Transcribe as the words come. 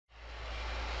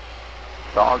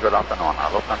So good afternoon.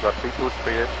 Lufthansa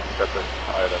 3238, Pacific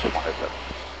ILS 187.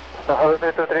 Hello,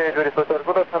 323, very good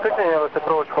afternoon. Let's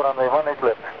approach for runway 18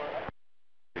 left.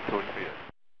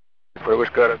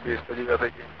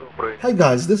 338. Hi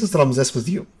guys, this is Ramzzess with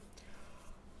you.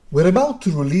 We're about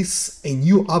to release a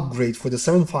new upgrade for the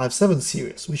 757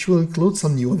 series, which will include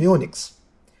some new avionics.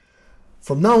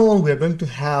 From now on, we are going to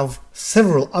have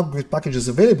several upgrade packages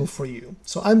available for you.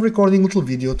 So I'm recording a little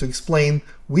video to explain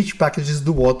which packages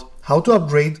do what, how to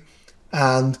upgrade,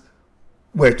 and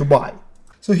where to buy.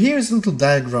 So here's a little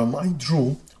diagram I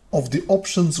drew of the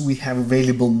options we have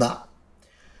available now.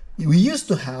 We used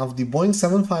to have the Boeing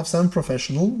 757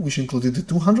 Professional, which included the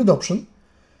 200 option,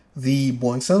 the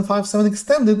Boeing 757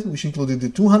 Extended, which included the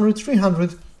 200,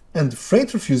 300, and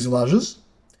freighter fuselages,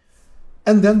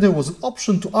 and then there was an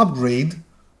option to upgrade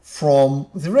from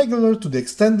the regular to the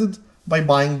extended by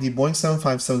buying the Boeing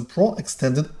 757 Pro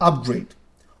Extended Upgrade.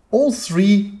 All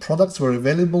three products were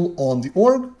available on the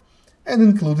org and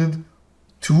included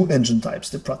two engine types,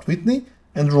 the Pratt & Whitney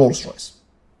and Rolls-Royce.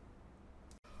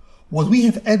 What we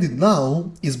have added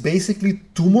now is basically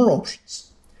two more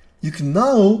options. You can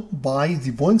now buy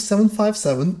the Boeing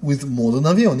 757 with modern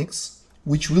avionics,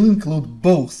 which will include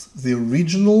both the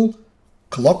original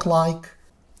clock-like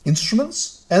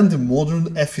instruments and the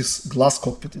modern FIS glass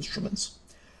cockpit instruments.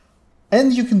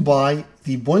 And you can buy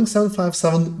the Boeing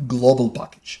 757 Global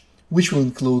package, which will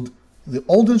include the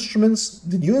old instruments,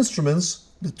 the new instruments,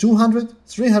 the 200,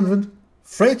 300,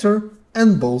 freighter,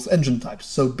 and both engine types.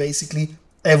 So basically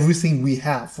everything we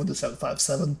have for the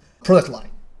 757 product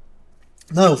line.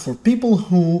 Now, for people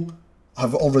who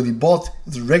have already bought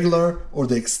the regular or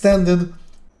the extended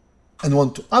and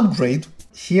want to upgrade,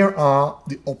 here are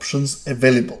the options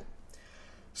available.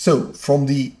 So from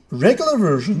the regular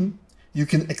version, you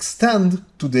can extend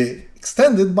to the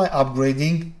extended by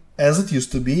upgrading as it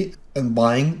used to be and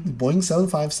buying the Boeing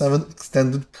 757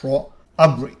 Extended Pro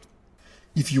upgrade.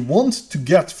 If you want to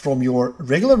get from your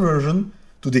regular version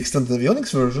to the extended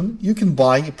avionics version, you can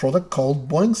buy a product called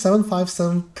Boeing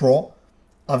 757 Pro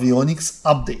Avionics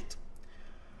Update,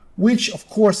 which of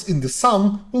course in the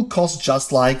sum will cost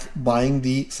just like buying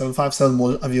the 757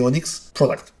 modern avionics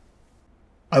product.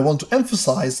 I want to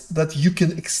emphasize that you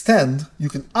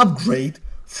can upgrade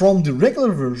from the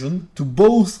regular version to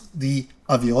both the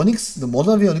avionics, the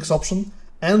modern avionics option,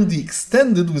 and the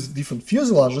extended with different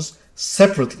fuselages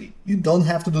separately. You don't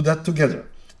have to do that together.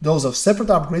 Those are separate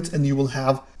upgrades and you will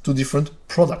have two different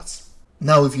products.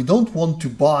 Now, if you don't want to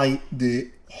buy the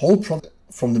whole product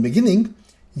from the beginning,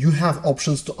 you have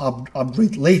options to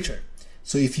upgrade later.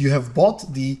 So if you have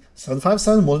bought the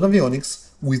 757 modern avionics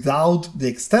without the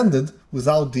extended,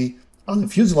 without the other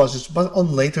fuselages, but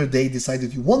on later day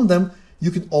decided you want them,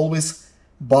 you can always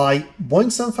buy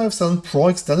Boeing 757 Pro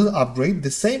Extended Upgrade,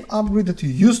 the same upgrade that you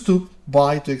used to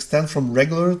buy to extend from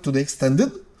regular to the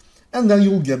extended, and then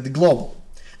you will get the global.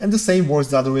 And the same works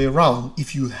the other way around.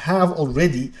 If you have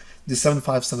already the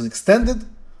 757 Extended,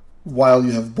 while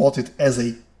you have bought it as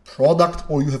a product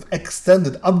or you have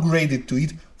upgraded to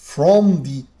it from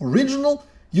the original,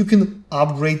 you can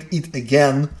upgrade it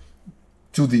again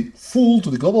to the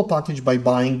global package by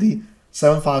buying the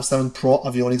 757 Pro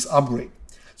Avionics upgrade.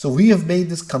 So we have made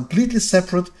this completely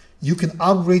separate. You can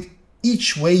upgrade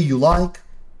each way you like,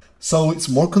 so it's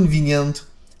more convenient,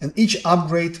 and each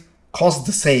upgrade costs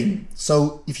the same.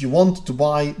 So if you want to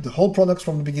buy the whole product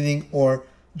from the beginning or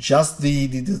just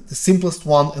the simplest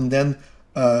one and then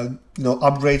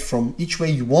upgrade from each way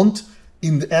you want,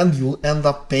 in the end you'll end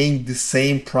up paying the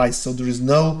same price. So there's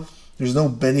no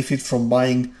benefit from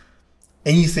buying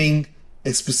anything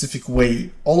a specific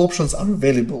way. All options are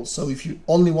available. So if you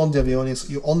only want the avionics,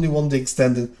 you only want the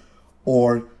extended,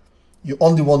 or you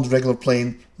only want the regular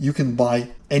plane, you can buy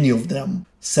any of them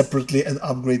separately and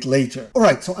upgrade later.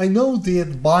 Alright, so I know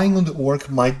that buying on the org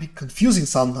might be confusing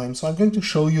sometimes, so I'm going to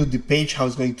show you the page how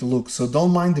it's going to look. So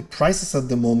don't mind the prices at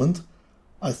the moment.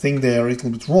 I think they are a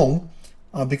little bit wrong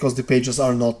because the pages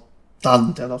are not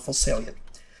done, they're not for sale yet.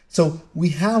 So we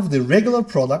have the regular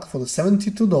product for the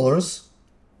 $72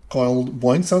 called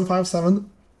Boeing 757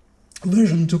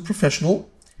 version 2 Professional.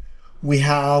 We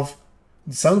have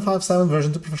the 757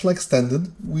 version 2 Professional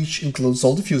Extended, which includes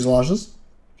all the fuselages.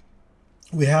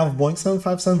 We have Boeing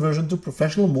 757 version 2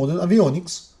 Professional Modern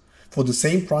Avionics for the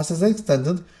same price as the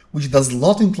Extended, which does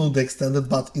not include the Extended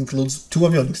but includes two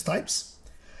avionics types.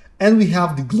 And we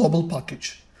have the Global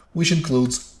package, which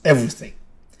includes everything.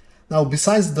 Now,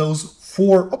 besides those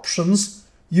four options,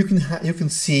 you can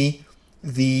see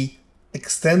the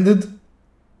Extended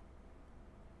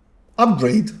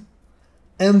upgrade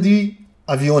and the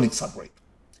avionics upgrade,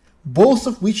 both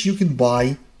of which you can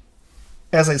buy,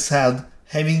 as I said,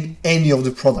 having any of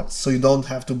the products, so you don't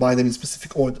have to buy them in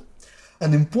specific order.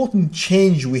 An important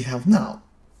change we have now: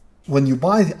 when you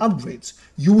buy the upgrades,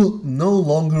 you will no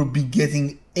longer be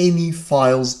getting any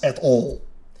files at all.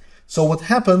 So what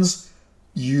happens,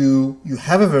 you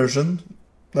have a version,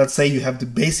 let's say you have the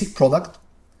basic product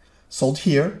sold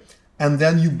here, and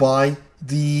then you buy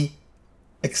the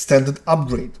extended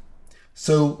upgrade.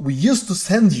 So we used to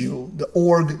send you, the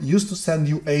org used to send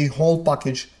you a whole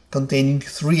package containing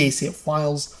 3 ACF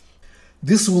files.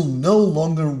 This will no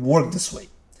longer work this way.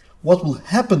 What will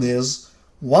happen is,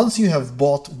 once you have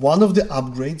bought one of the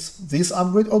upgrades, this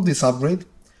upgrade or this upgrade,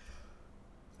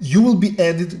 you will be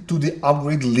added to the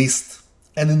upgrade list.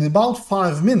 And in about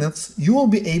 5 minutes, you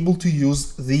will be able to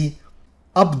use the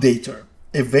updater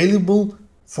available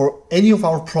for any of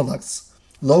our products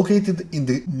located in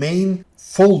the main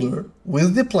folder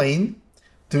with the plane.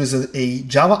 There is a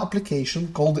Java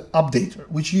application called the updater,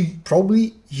 which you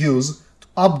probably use to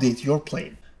update your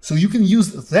plane. So you can use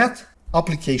that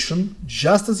application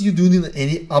just as you do in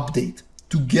any update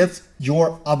to get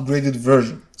your upgraded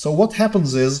version. So what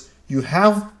happens is, you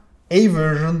have a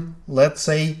version, let's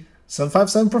say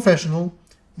 757 Professional,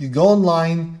 you go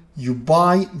online, you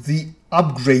buy the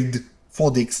upgrade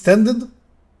for the extended,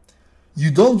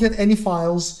 you don't get any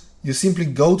files, you simply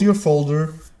go to your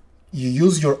folder, you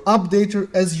use your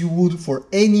updater as you would for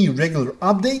any regular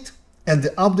update, and the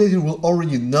updater will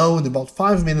already know in about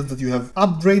 5 minutes that you have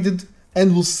upgraded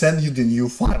and will send you the new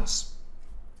files.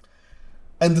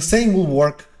 And the same will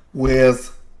work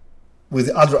with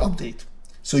the other update.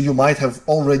 So you might have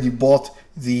already bought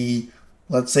the,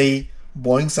 let's say,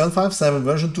 Boeing 757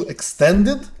 version 2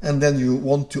 extended, and then you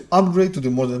want to upgrade to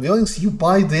the modern avionics. You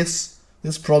buy this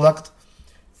product,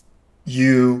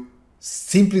 you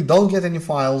simply don't get any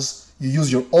files, you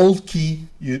use your old key,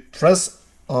 you press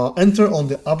enter on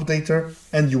the updater,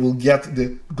 and you will get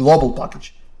the global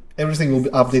package. Everything will be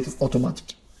updated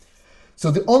automatically.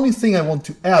 So the only thing I want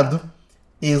to add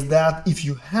is that if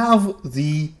you have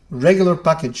the regular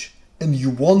package and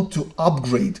you want to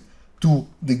upgrade to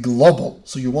the global,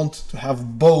 so you want to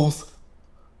have both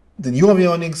the new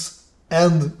avionics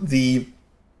and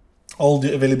all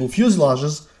the available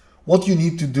fuselages, what you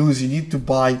need to do is you need to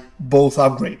buy both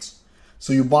upgrades.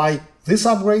 So you buy this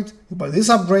upgrade, you buy this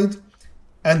upgrade,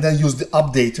 and then use the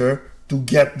updater to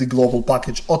get the global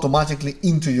package automatically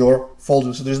into your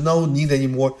folder. So there's no need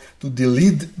anymore to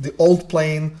delete the old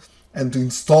plane and to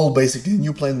install basically a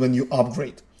new plane when you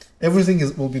upgrade. Everything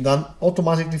will be done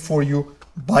automatically for you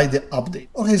by the update.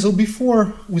 Okay, so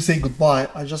before we say goodbye,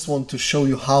 I just want to show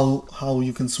you how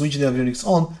you can switch the avionics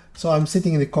on. So I'm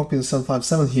sitting in the cockpit of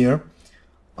 757 here.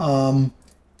 I'm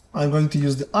going to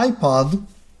use the iPad,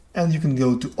 and you can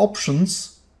go to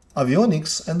Options,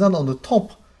 Avionics, and then on the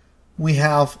top we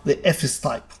have the FS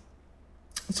type.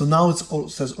 So now it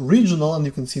says Regional, and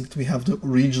you can see that we have the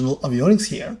Regional Avionics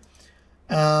here.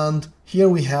 And here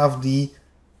we have the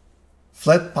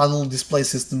Flat Panel Display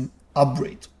System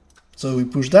upgrade. So we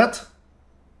push that,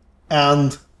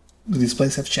 and the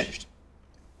displays have changed.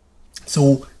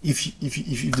 So if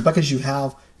the package you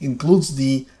have includes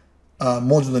the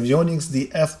module avionics, the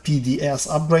FPDS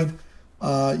upgrade,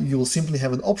 you will simply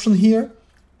have an option here,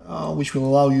 which will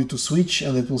allow you to switch,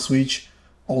 and it will switch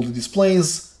all the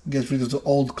displays, get rid of the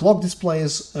old clock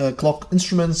displays, clock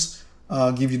instruments,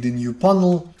 give you the new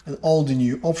panel and all the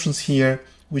new options here,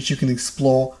 which you can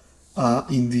explore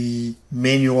in the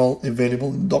manual available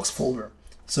in docs folder.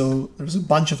 So there's a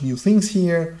bunch of new things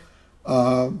here,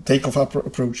 takeoff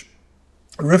approach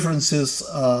references,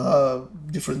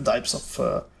 different types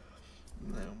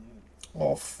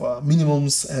of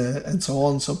minimums and so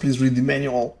on. So please read the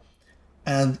manual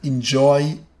and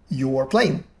enjoy your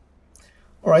plane.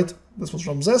 All right, this was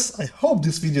ramzzess. I hope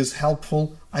this video is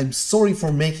helpful. I'm sorry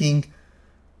for making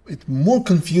it more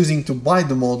confusing to buy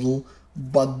the model,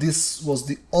 but this was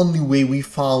the only way we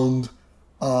found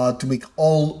to make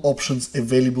all options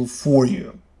available for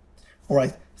you. All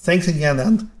right, thanks again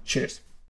and cheers.